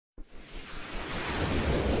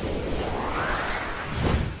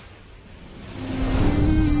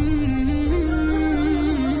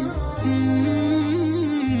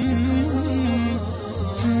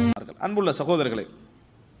அன்புள்ள சகோதரர்களே,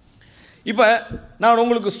 இப்போ நான்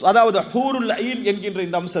உங்களுக்கு அதாவது ஹூருல் ஐன் என்கின்ற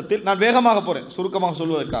இந்த அம்சத்தில் நான் வேகமாக போறேன் சுருக்கமாக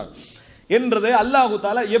சொல்வதற்காக என்றதை அல்லாஹு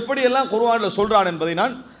தஆலா எப்படியெல்லாம் குர்ஆனில் சொல்றான் என்பதை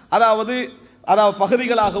நான் அதாவது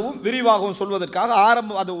பகுதிகளாகவும் விரிவாகவும் சொல்வதற்காக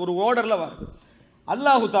அது ஒரு ஓர்டர்ல வரும்.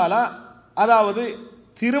 அல்லாஹு தஆலா அதாவது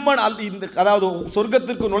அதாவது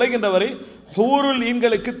சொர்க்கத்திற்கு நுழைகின்றவரை ஹூருல்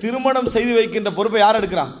ஈன்களுக்கு திருமணம் செய்து வைக்கின்ற பொறுப்பை யார்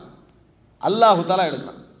எடுக்கிறான்? அல்லாஹு தஆலா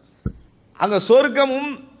எடுக்கிறான். அங்க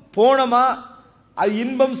சொர்க்கமும் போனமா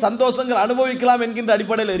இன்பம் சந்தோஷங்கள் அனுபவிக்கலாம் என்கின்ற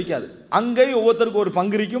அடிப்படையில் இருக்காது. அங்கேயும் ஒவ்வொருத்தருக்கும் ஒரு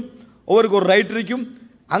பங்கு இருக்கும், ஒவ்வொருக்கு ஒரு ரைட் இருக்கும்.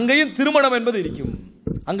 அங்கேயும் திருமணம் என்பது இருக்கும்.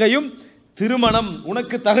 அங்கேயும் திருமணம்,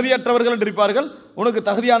 உனக்கு தகுதியற்றவர்கள் என்று இருப்பார்கள், உனக்கு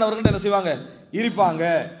தகுதியானவர்கள் என்ன செய்வாங்க இருப்பாங்க.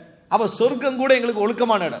 அப்ப சொர்க்கம் கூட எங்களுக்கு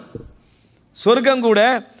ஒழுக்கமான இடம், சொர்க்கம் கூட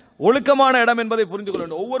ஒழுக்கமான இடம் என்பதை புரிந்து கொள்ள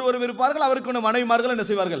வேண்டும். ஒவ்வொருவரும் இருப்பார்கள், அவருக்கு மனைவிமார்கள் என்ன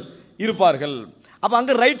செய்வார்கள் இருப்பார்கள். அப்ப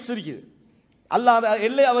அங்க ரைட்ஸ் இருக்குது. அல்லாத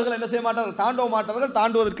எல்லை அவர்கள் என்ன செய்ய மாட்டார்கள், தாண்டவும் மாட்டார்கள்,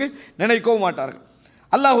 தாண்டுவதற்கு நினைக்கவும் மாட்டார்கள்.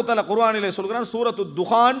 அல்லாஹு தஆலா குர்ஆனிலே சொல்கிறான், சூரத்து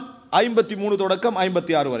துஹான் 53 தொடக்கம்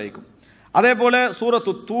 56 வரைக்கும், அதே போல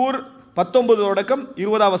சூரத்து தூர் 19 தொடக்கம்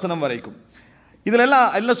 20 வசனம் வரைக்கும். இதுல எல்லாம்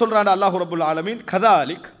என்ன சொல்றான் அல்லாஹ் ரப்பல் ஆலமீன்,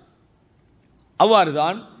 கதாலிக்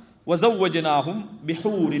அவ்வாறுதான், வஸவ்வஜ்னாஹும்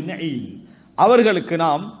பிஹூரின் ஐன், அவர்களுக்கு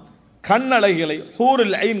நாம் கண்ணழகிகளை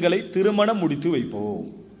ஹூருல் ஐன்களை திருமணம் முடித்து வைப்போம்.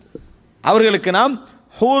 அவர்களுக்கு நாம்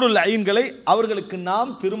ஹூருல் ஐன்களை அவர்களுக்கு நாம்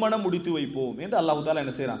திருமணம் முடித்து வைப்போம் என்று அல்லாஹ் தஆலா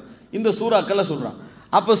என்ன செய்றான் இந்த சூறாக்கள்ல சொல்றான்.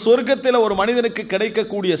 அப்ப சொர்க்கத்தில் ஒரு மனிதனுக்கு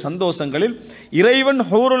கிடைக்கக்கூடிய சந்தோஷங்களில் இறைவன்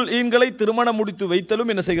ஹூருல் ஈன்களை திருமணம் முடித்து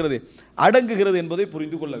வைத்தலும் என்ன செய்கிறது அடங்குகிறது என்பதை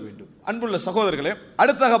புரிந்து கொள்ள வேண்டும். அன்புள்ள சகோதரர்களே,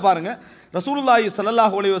 அடுத்தாக பாருங்க, ரசூலுல்லாஹி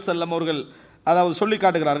ஸல்லல்லாஹு அலைஹி வஸல்லம் அவர்கள் அதாவது சொல்லி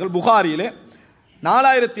காட்டுகிறார்கள், புகாரியிலே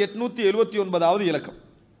 4879வது இலக்கம்,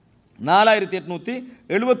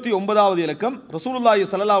 4879வது இலக்கம், ரசூலுல்லாஹி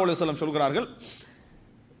ஸல்லல்லாஹு அலைஹி வஸல்லம் சொல்கிறார்கள்,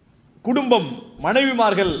 குடும்பம்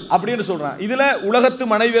மனைவிமார்கள் அப்படின்னு சொல்றாங்க. இதுல உலகத்து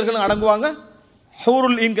மனைவியர்கள் அடங்குவாங்க,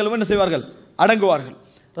 ஹூருல் ஈன்களும் என்ன செய்வார்கள் அடங்குவார்கள்.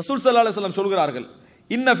 ரசூல் ஸல்லல்லாஹு அலைஹி வஸல்லம் சொல்கிறார்கள்,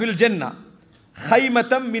 இன்ன ஃபில் ஜன்னா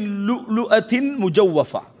ஹைமதம் மின் லுஅத்தின்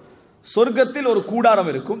முஜவ்வஃபா, சொர்க்கத்தில் ஒரு கூடாரம்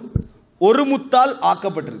இருக்கும், ஒரு முத்தால்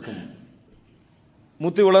ஆக்கப்பட்டிருக்கும்.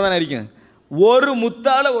 முத்து இவ்வளவுதான் இருக்கும், ஒரு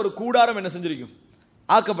முத்தால ஒரு கூடாரம் என்ன செஞ்சிருக்கும்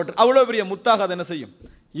ஆக்கப்பட்டு, அவ்வளவு பெரிய முத்தாக அது என்ன செய்யும்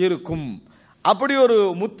இருக்கும். அப்படி ஒரு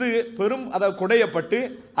முத்து பெரும் அதாவது குடையப்பட்டு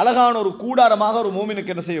அழகான ஒரு கூடாரமாக ஒரு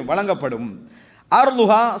மூமினுக்கு என்ன செய்யும் வழங்கப்படும்.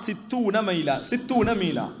 அர்லுஹா சித்தூன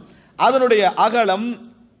மீலா, அதனுடைய அகலம்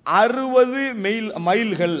 60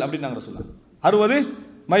 மைல்கள் அப்படின்னு நாங்கள் சொல்லலாம். 60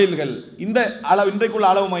 மைல்கள், இந்த அளவு இன்றைக்குள்ள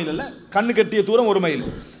அளவு மைல் அல்ல, கண்ணு கட்டிய தூரம் 1 மைல்.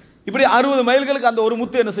 இப்படி 60 மைல்களுக்கு அந்த ஒரு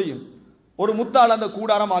முத்து என்ன செய்யும், ஒரு முத்தால் அந்த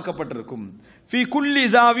கூடாரம் ஆக்கப்பட்டிருக்கும். ஃபி குல்லி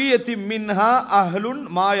ஜாவியத்தின் மின்ஹா அஹ்லுன்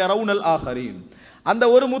மா யரவுனல் ஆஹரீன், அந்த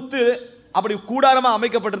ஒரு முத்து அப்படி கூடாரமாக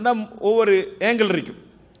அமைக்கப்பட்டிருந்தா ஒவ்வொரு ஏங்கிள் இருக்கும்.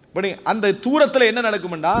 இப்படி அந்த தூரத்தில் என்ன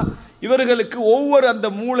நடக்கும்னா, இவர்களுக்கு ஒவ்வொரு அந்த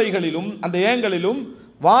மூலைகளிலும் அந்த ஏங்களிலும்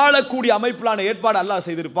வாழக்கூடிய அமைப்பிலான ஏற்பாடு அல்லாஹ்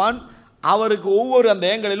செய்திருப்பான். அவருக்கு ஒவ்வொரு அந்த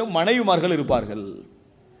ஏங்களிலும் மனைவிமார்கள் இருப்பார்கள்.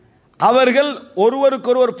 அவர்கள்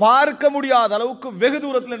ஒருவருக்கொருவர் பார்க்க முடியாத அளவுக்கு வெகு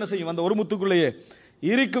தூரத்தில் என்ன செய்யும் அந்த ஒரு முத்துக்குள்ளேயே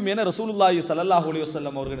இருக்கும் என ரசூலுல்லாஹி ஸல்லல்லாஹு அலைஹி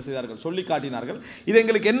வஸல்லம் அவர்கள் என்ன செய்தார்கள் சொல்லி காட்டினார்கள். இது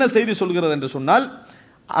எங்களுக்கு என்ன செய்தி சொல்கிறது என்று சொன்னால்,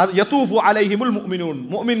 யதூஃபு அலைஹிமுல் முஃமினூன்,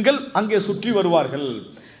 முஃமின்கள் அங்கே சுற்றி வருவார்கள்.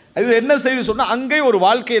 இது என்ன செய்தி சொன்னா, அங்கே ஒரு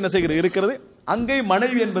வாழ்க்கை என்ன செய்கிறது இருக்கிறது, அங்கே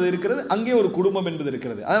மனைவி என்பது இருக்கிறது, அங்கே ஒரு குடும்பம் என்பது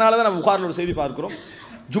இருக்கிறது. அதனால தான் நம்ம புகாரில் ஒரு செய்தி பார்க்கிறோம்,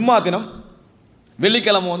 ஜும்மா தினம்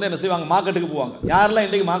வெள்ளிக்கிழமை வந்து என்ன செய்வாங்க மார்க்கெட்டுக்கு போவாங்க. யாரெல்லாம்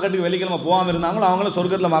இன்றைக்கு மார்க்கெட்டுக்கு வெள்ளிக்கிழமை போகாமல் இருந்தாங்களோ அவங்களும்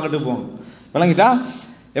சொர்க்கத்தில் மார்க்கெட்டுக்கு போவாங்க. விளங்கிட்டா?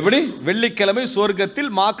 எப்படி வெள்ளிக்கிழமை சொர்க்கத்தில்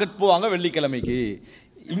மார்க்கெட் போவாங்க வெள்ளிக்கிழமைக்கு.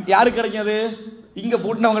 யாருக்கு கிடைக்காது, இங்க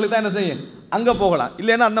போட்டுனவங்களுக்கு தான் என்ன செய்யும் அங்க போகலாம்,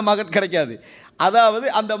 இல்லைன்னா அந்த மார்க்கெட் கிடைக்காது. அதாவது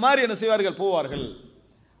அந்த மாதிரி என்ன செய்வார்கள் போவார்கள்.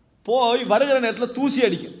 போய் வருகிற நேரத்தில் தூசி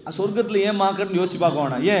அடிக்கும். சொர்க்கத்தில் ஏன் மார்க்கெட்னு யோசிச்சு பார்க்க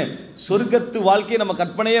வேணாம். ஏன் சொர்க்கத்து வாழ்க்கையை நம்ம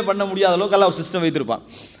கற்பனையே பண்ண முடியாத அளவுக்கு எல்லாம் ஒரு சிஸ்டம் வைத்திருப்பான்.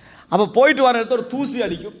 அப்போ போயிட்டு வர நேரத்தில் ஒரு தூசி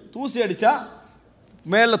அடிக்கும். தூசி அடிச்சா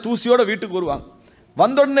மேலே தூசியோட வீட்டுக்கு வருவாங்க.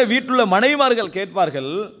 வந்தோடனே வீட்டுள்ள மனைவிமார்கள்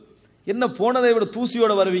கேட்பார்கள், என்ன போனதை விட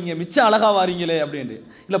தூசியோட வருவீங்க, மிச்சம் அழகா வாரீங்களே அப்படின்ட்டு.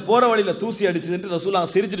 இல்லை போற வழியில் தூசி அடிச்சதுன்ட்டு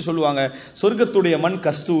ரசூலுல்லாஹ் சிரிச்சுட்டு சொல்லுவாங்க, சொர்க்கத்துடைய மண்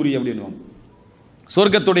கஸ்தூரி அப்படின்னுவாங்க.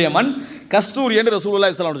 சொர்க்கத்துடைய மண் கஸ்தூரி என்று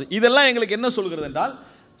ரசூலுல்லாஹி ஸல்லல்லாஹு அலைஹி வஸல்லம். இதெல்லாம் எங்களுக்கு என்ன சொல்கிறது என்றால்,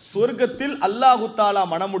 சொர்க்கத்தில் அல்லாஹு தஆலா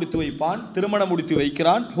மனம் முடித்து வைப்பான், திருமணம் முடித்து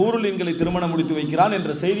வைக்கிறான், ஹூருல் ஈன்களை திருமணம் முடித்து வைக்கிறான்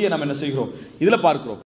என்ற செய்தியை நாம் என்ன செய்கிறோம் இதில் பார்க்கிறோம்.